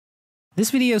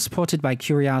This video is supported by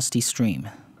CuriosityStream.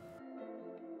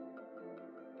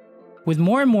 With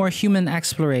more and more human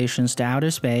explorations to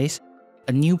outer space,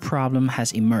 a new problem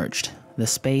has emerged: the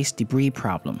space debris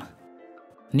problem.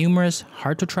 Numerous,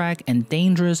 hard to track, and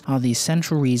dangerous are the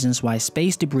essential reasons why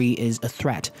space debris is a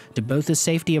threat to both the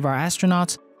safety of our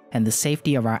astronauts and the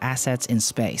safety of our assets in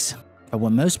space. But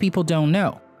what most people don't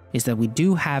know is that we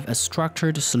do have a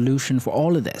structured solution for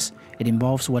all of this. It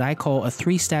involves what I call a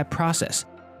three-step process: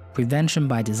 prevention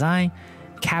by design,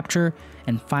 capture,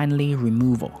 and finally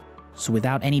removal. So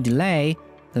without any delay,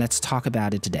 let's talk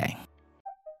about it today.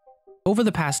 Over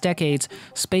the past decades,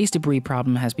 space debris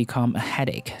problem has become a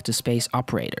headache to space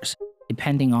operators.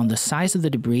 Depending on the size of the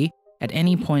debris, at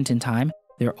any point in time,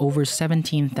 there are over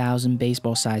 17,000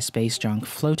 baseball-sized space junk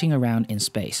floating around in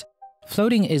space.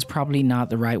 Floating is probably not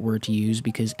the right word to use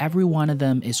because every one of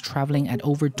them is traveling at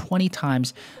over 20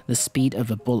 times the speed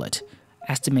of a bullet.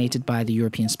 Estimated by the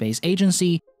European Space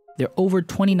Agency, there are over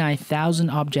 29,000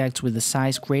 objects with a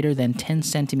size greater than 10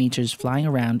 centimeters flying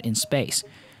around in space,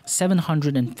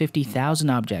 750,000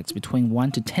 objects between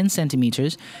 1 to 10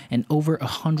 centimeters, and over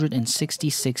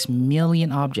 166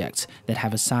 million objects that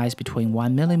have a size between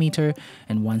 1 millimeter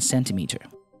and 1 centimeter.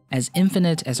 As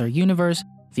infinite as our universe,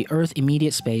 the Earth's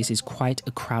immediate space is quite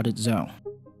a crowded zone.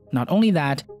 Not only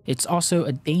that, it's also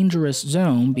a dangerous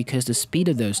zone because the speed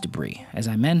of those debris, as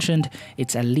I mentioned,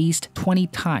 it's at least 20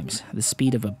 times the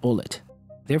speed of a bullet.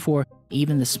 Therefore,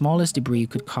 even the smallest debris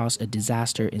could cause a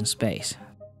disaster in space.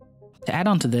 To add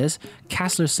on to this,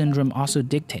 Kessler syndrome also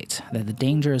dictates that the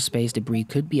danger of space debris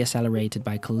could be accelerated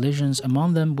by collisions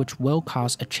among them, which will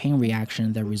cause a chain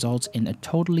reaction that results in a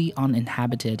totally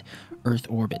uninhabited Earth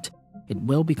orbit. It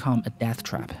will become a death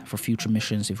trap for future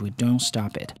missions if we don't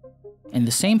stop it. In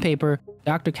the same paper,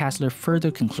 Dr. Kessler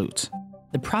further concludes,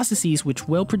 the processes which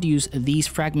will produce these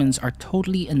fragments are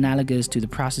totally analogous to the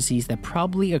processes that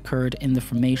probably occurred in the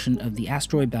formation of the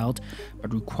asteroid belt,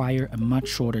 but require a much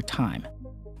shorter time.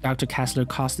 Dr. Kessler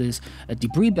calls this a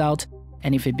debris belt,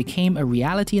 and if it became a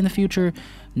reality in the future,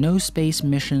 no space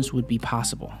missions would be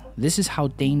possible. This is how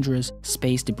dangerous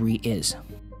space debris is.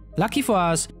 Lucky for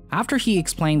us, after he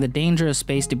explained the danger of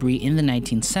space debris in the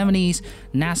 1970s,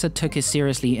 NASA took it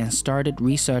seriously and started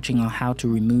researching on how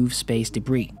to remove space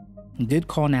debris. Good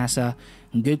call, NASA.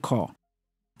 Good call.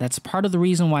 That's part of the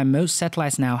reason why most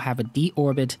satellites now have a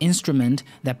deorbit instrument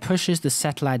that pushes the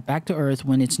satellite back to Earth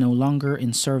when it's no longer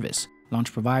in service.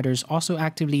 Launch providers also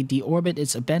actively deorbit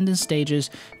its abandoned stages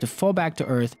to fall back to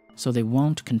Earth so they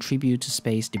won't contribute to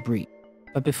space debris.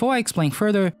 But before I explain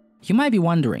further, you might be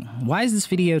wondering, why is this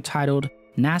video titled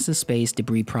NASA Space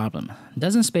Debris Problem?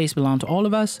 Doesn't space belong to all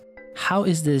of us? How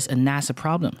is this a NASA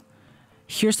problem?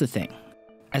 Here's the thing.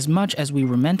 As much as we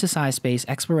romanticize space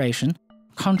exploration,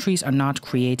 countries are not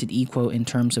created equal in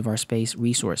terms of our space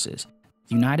resources.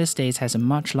 The United States has a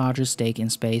much larger stake in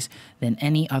space than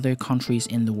any other countries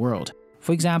in the world.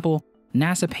 For example,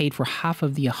 NASA paid for half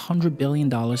of the $100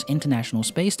 billion International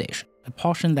Space Station, a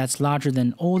portion that's larger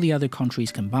than all the other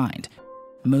countries combined.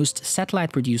 Most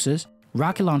satellite producers,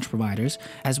 rocket launch providers,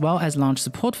 as well as launch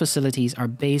support facilities are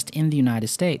based in the United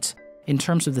States. In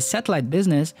terms of the satellite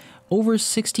business, over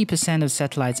 60% of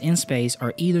satellites in space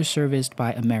are either serviced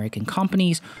by American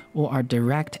companies or are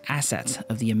direct assets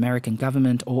of the American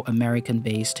government or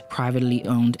American-based privately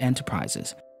owned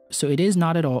enterprises. So it is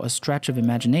not at all a stretch of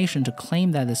imagination to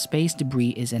claim that the space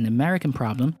debris is an American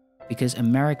problem because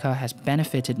America has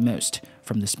benefited most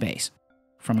from the space.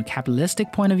 From a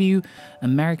capitalistic point of view,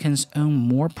 Americans own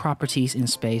more properties in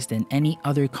space than any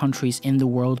other countries in the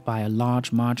world by a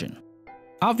large margin.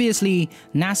 Obviously,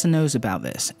 NASA knows about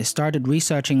this. It started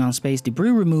researching on space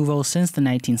debris removal since the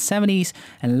 1970s,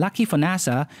 and lucky for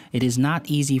NASA, it is not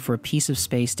easy for a piece of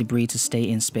space debris to stay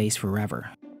in space forever,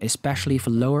 especially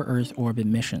for lower Earth orbit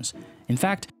missions. In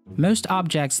fact, most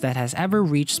objects that has ever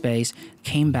reached space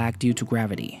came back due to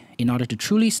gravity. In order to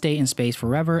truly stay in space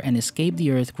forever and escape the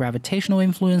Earth's gravitational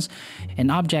influence, an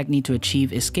object needs to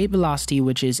achieve escape velocity,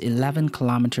 which is 11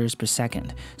 kilometers per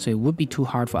second, so it would be too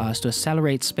hard for us to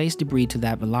accelerate space debris to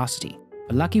that velocity.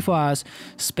 But lucky for us,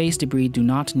 space debris do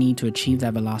not need to achieve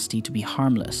that velocity to be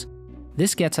harmless.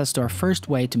 This gets us to our first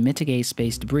way to mitigate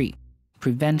space debris: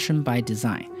 prevention by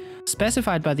design.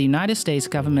 Specified by the United States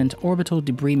government Orbital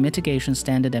Debris Mitigation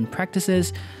Standard and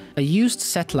Practices, a used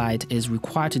satellite is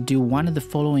required to do one of the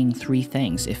following three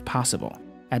things if possible: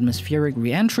 atmospheric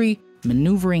re-entry,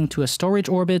 maneuvering to a storage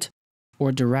orbit,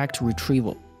 or direct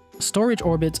retrieval. Storage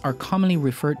orbits are commonly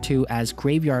referred to as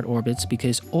graveyard orbits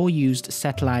because all used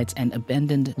satellites and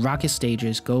abandoned rocket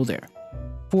stages go there.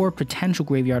 4 potential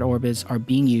graveyard orbits are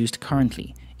being used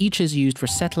currently. Each is used for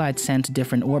satellites sent to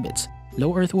different orbits.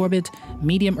 low Earth orbit,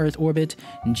 medium Earth orbit,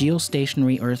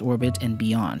 geostationary Earth orbit, and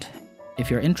beyond. If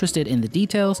you're interested in the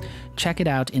details, check it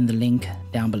out in the link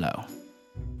down below.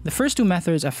 The first two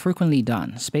methods are frequently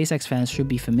done. SpaceX fans should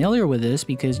be familiar with this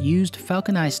because used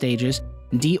Falconized stages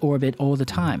deorbit all the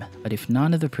time, but if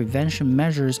none of the prevention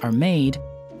measures are made,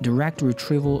 direct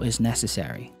retrieval is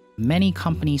necessary. Many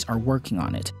companies are working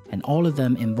on it, and all of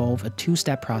them involve a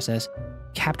two-step process: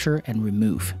 capture and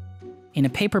remove. In a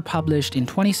paper published in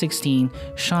 2016,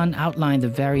 Sean outlined the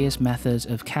various methods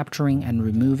of capturing and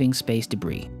removing space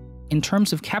debris. In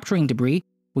terms of capturing debris,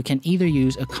 we can either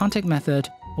use a contact method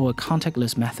or a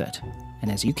contactless method. And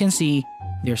as you can see,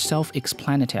 they're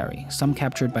self-explanatory, some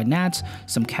captured by nets,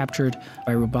 some captured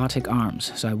by robotic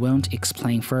arms, so I won't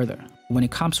explain further. When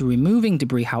it comes to removing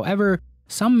debris, however,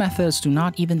 some methods do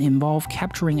not even involve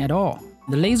capturing at all.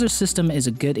 The laser system is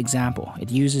a good example.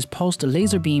 It uses pulsed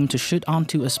laser beam to shoot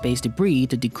onto a space debris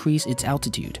to decrease its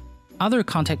altitude. Other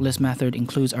contactless method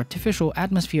includes artificial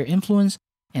atmosphere influence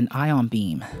and ion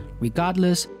beam.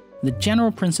 Regardless, the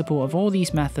general principle of all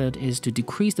these methods is to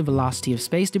decrease the velocity of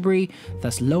space debris,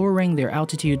 thus lowering their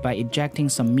altitude by ejecting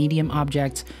some medium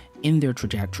objects in their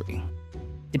trajectory.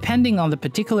 Depending on the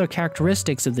particular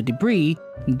characteristics of the debris,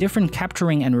 different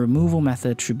capturing and removal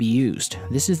methods should be used.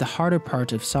 This is the harder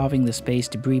part of solving the space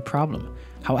debris problem.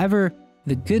 However,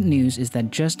 the good news is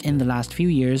that just in the last few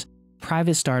years,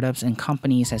 private startups and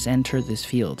companies has entered this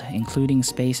field, including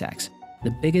SpaceX.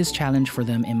 The biggest challenge for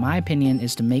them, in my opinion,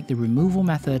 is to make the removal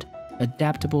method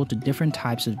adaptable to different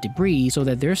types of debris so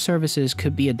that their services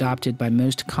could be adopted by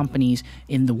most companies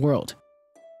in the world.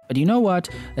 But you know what?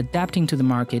 Adapting to the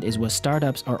market is what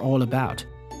startups are all about.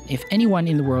 If anyone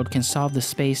in the world can solve the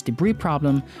space debris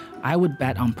problem, I would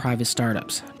bet on private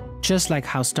startups. Just like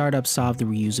how startups solve the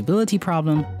reusability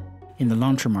problem in the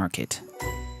launcher market.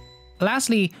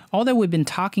 Lastly, all that we've been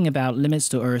talking about limits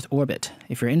to Earth orbit.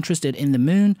 If you're interested in the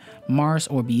Moon, Mars,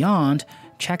 or beyond,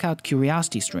 check out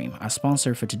CuriosityStream, our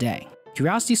sponsor for today.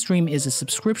 CuriosityStream is a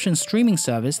subscription streaming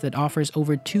service that offers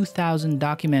over 2,000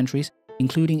 documentaries,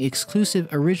 including exclusive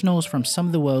originals from some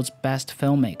of the world's best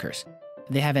filmmakers.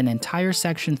 They have an entire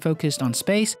section focused on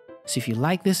space, so if you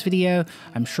like this video,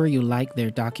 I'm sure you'll like their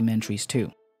documentaries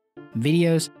too.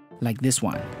 Videos like this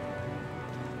one.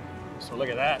 So look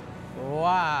at that.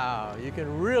 Wow, you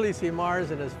can really see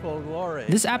Mars in its full glory.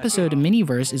 This episode of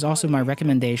Miniverse is also my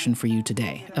recommendation for you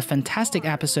today. A fantastic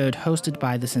episode hosted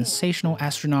by the sensational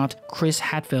astronaut Chris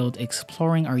Hadfield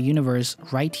exploring our universe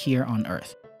right here on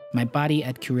Earth. My buddy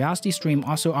at CuriosityStream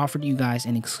also offered you guys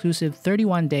an exclusive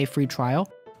 31-day free trial,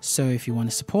 so if you want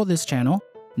to support this channel,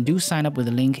 do sign up with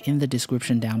the link in the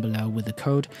description down below with the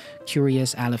code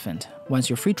CuriousElephant. Once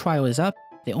your free trial is up,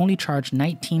 they only charge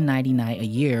 $19.99 a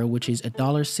year, which is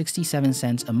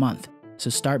 $1.67 a month. So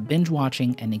start binge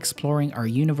watching and exploring our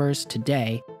universe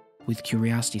today with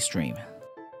CuriosityStream.